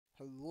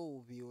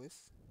Hello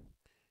viewers,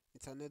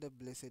 it's another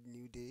blessed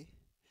new day,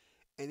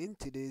 and in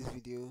today's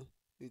video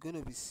we're going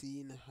to be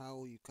seeing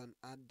how you can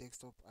add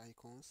desktop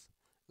icons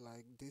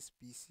like this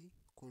PC,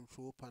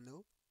 control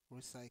panel,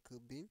 recycle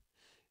bin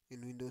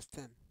in Windows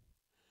 10.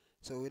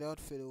 So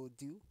without further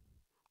ado,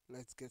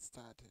 let's get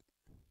started.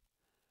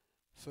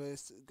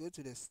 First, go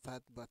to the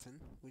start button,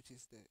 which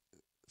is the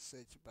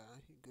search bar.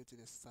 You go to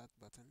the start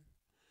button.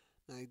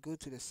 Now you go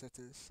to the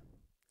settings.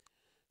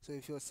 So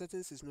if your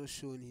settings is not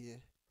shown here,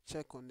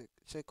 check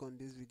on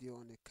this video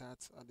on the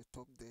cards at the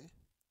top there.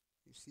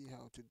 You see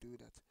how to do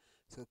that.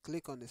 So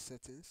click on the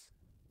settings.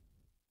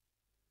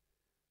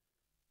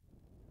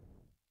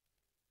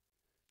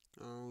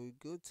 We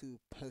go to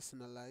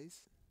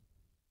personalize.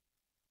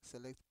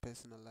 Select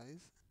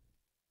personalize.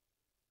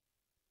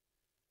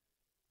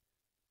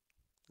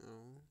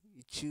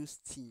 You choose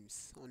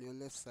themes. On your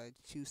left side,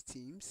 choose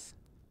themes,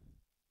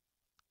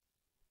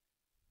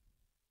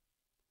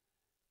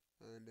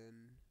 and then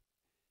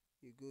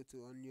you go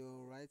to, on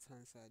your right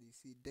hand side you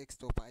see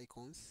desktop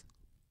icons.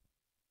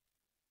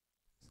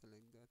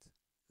 Select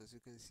that. As you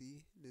can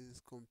see, this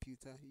is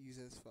computer,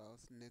 users,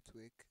 files,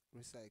 network,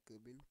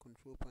 recycle bin,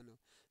 control panel.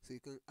 So you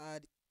can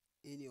add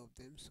any of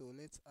them. So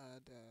let's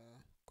add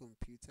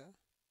computer,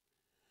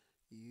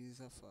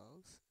 user,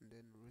 files, and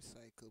then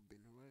recycle bin,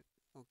 right?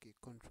 Okay,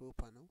 control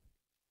panel.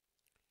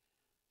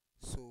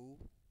 So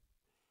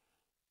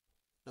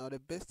now the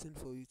best thing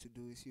for you to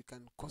do is you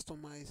can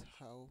customize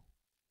how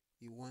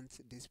you want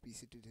this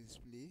PC to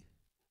display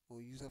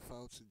or user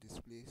file to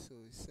display. So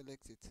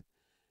select it,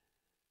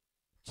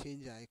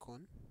 change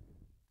icon,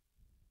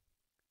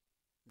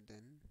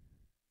 then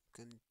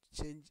you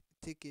can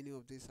take any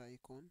of this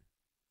icon.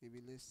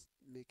 Maybe let's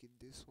make it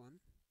this one,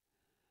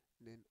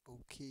 then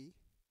okay,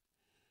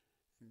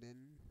 and then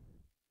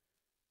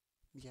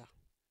yeah,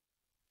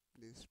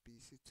 this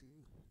PC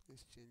too,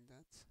 let's change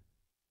that.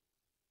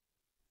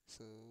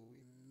 So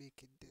we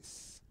make it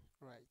this,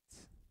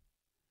 right?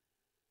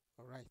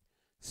 Alright,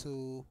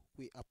 so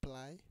we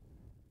apply.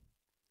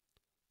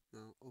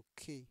 Now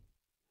okay,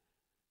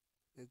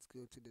 let's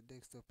go to the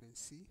desktop and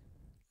see.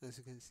 As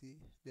you can see,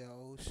 they are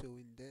all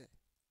showing there.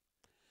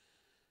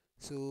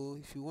 So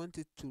if you want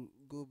it to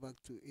go back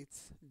to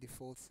its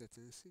default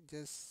settings,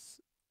 just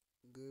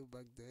go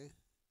back there,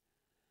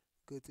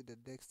 go to the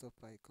desktop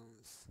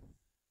icons,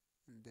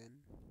 and then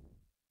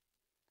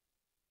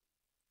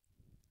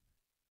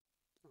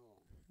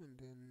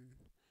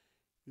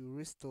you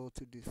restore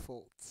to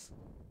default.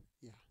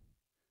 Yeah,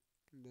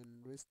 and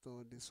then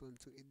restore this one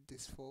to its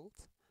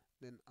default,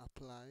 then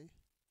apply.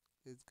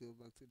 Let's go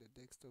back to the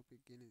desktop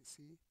again and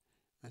see.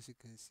 As you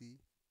can see,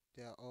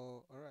 they are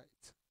all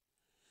alright.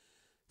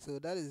 So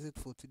that is it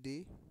for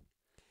today.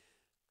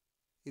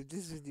 If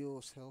this video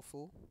was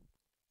helpful,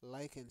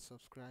 like and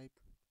subscribe,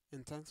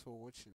 and thanks for watching.